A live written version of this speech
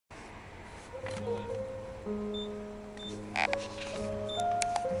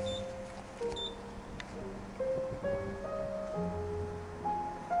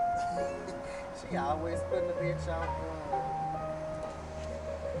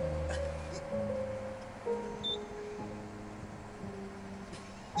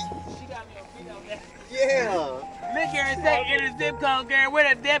Yeah. Look here and say enter zip code, girl.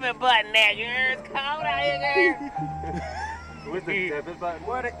 Where the debit button at, girl? It's cold out here, girl. What's the debit button?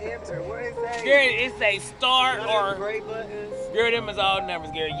 Where to enter? What is that? Girl, it say start or... Gray buttons? Girl, them is all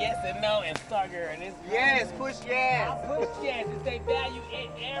numbers, girl. Yes and no and start, girl. And it's yes, push yes. I push yes. It say value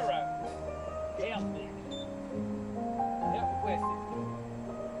in error. Help me. Help requested.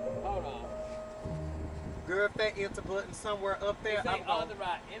 Hold on. Girl, if that enter button somewhere up there, It say on the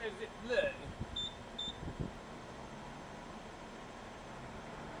right. Enter zip. Look.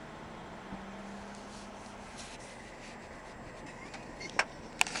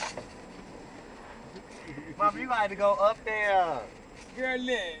 Mom, you got to go up there. Girl,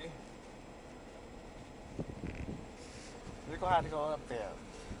 look. We're going to have to go up there.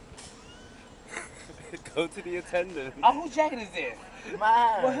 Go to the attendant. Oh, whose jacket is this?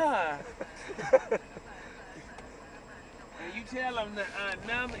 Mine. Well, huh? And you tell them the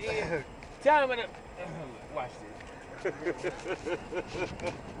number is... Tell them the... Watch this.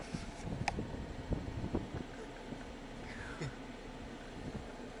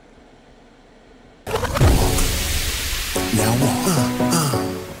 Now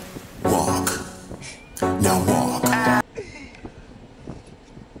walk. Now walk.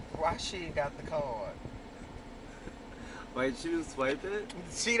 Why she ain't got the card? Wait, she just swipe it?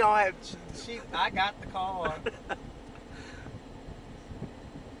 She don't have. I got the card.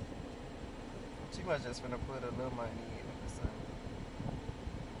 She must just finna put a little money in or something.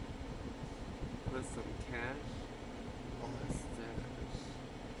 Put some cash on the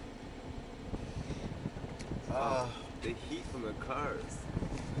stash. The heat from the cars.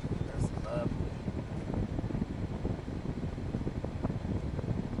 That's lovely.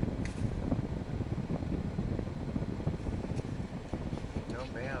 No,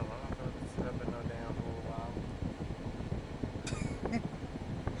 ma'am. I don't know if it's up and no down for a while.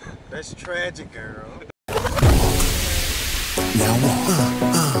 That's tragic, girl. Now walk.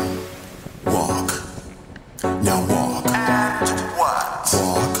 Now walk. What?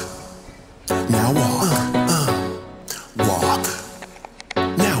 Walk. Now walk. Walk.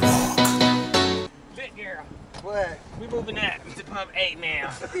 Now walk. Look, girl. What? We moving that to pump 8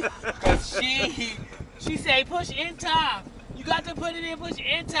 now. Cause she say push enter. You got to put it in, push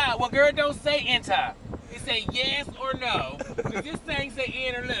enter. Well, girl, don't say enter. It say yes or no. Cause this thing say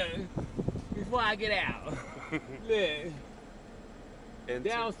enter, look. Before I get out. Look. They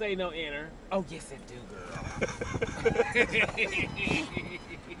don't say no enter. Oh, yes it do, girl.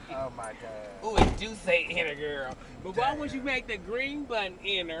 Oh my God. Oh, it do say enter, girl. But why would you make the green button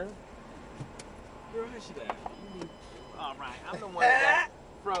enter? Girl, hush it up. All right, I'm the one that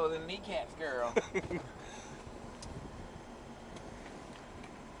got frozen kneecaps, girl.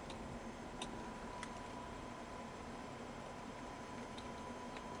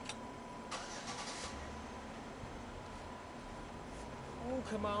 Oh,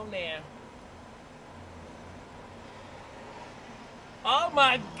 come on now. Oh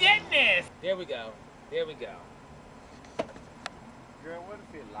my goodness! There we go. There we go. Girl, what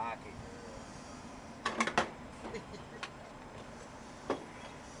if it lock it, girl?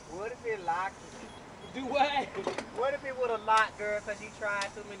 What if it lock it? Do what? What if it would have locked, girl, because you tried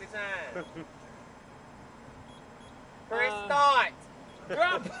too many times? Press start. Girl,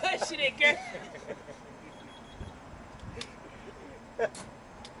 I'm pushing it, girl.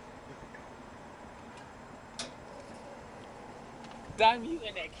 Dime, you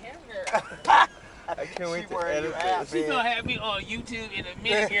in that camera. I can't wait to wearing edit your this. outfit. She's gonna have me on YouTube in a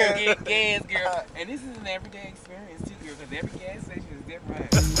minute, girl, getting gas, girl. And this is an everyday experience too, girl, because every gas station is different.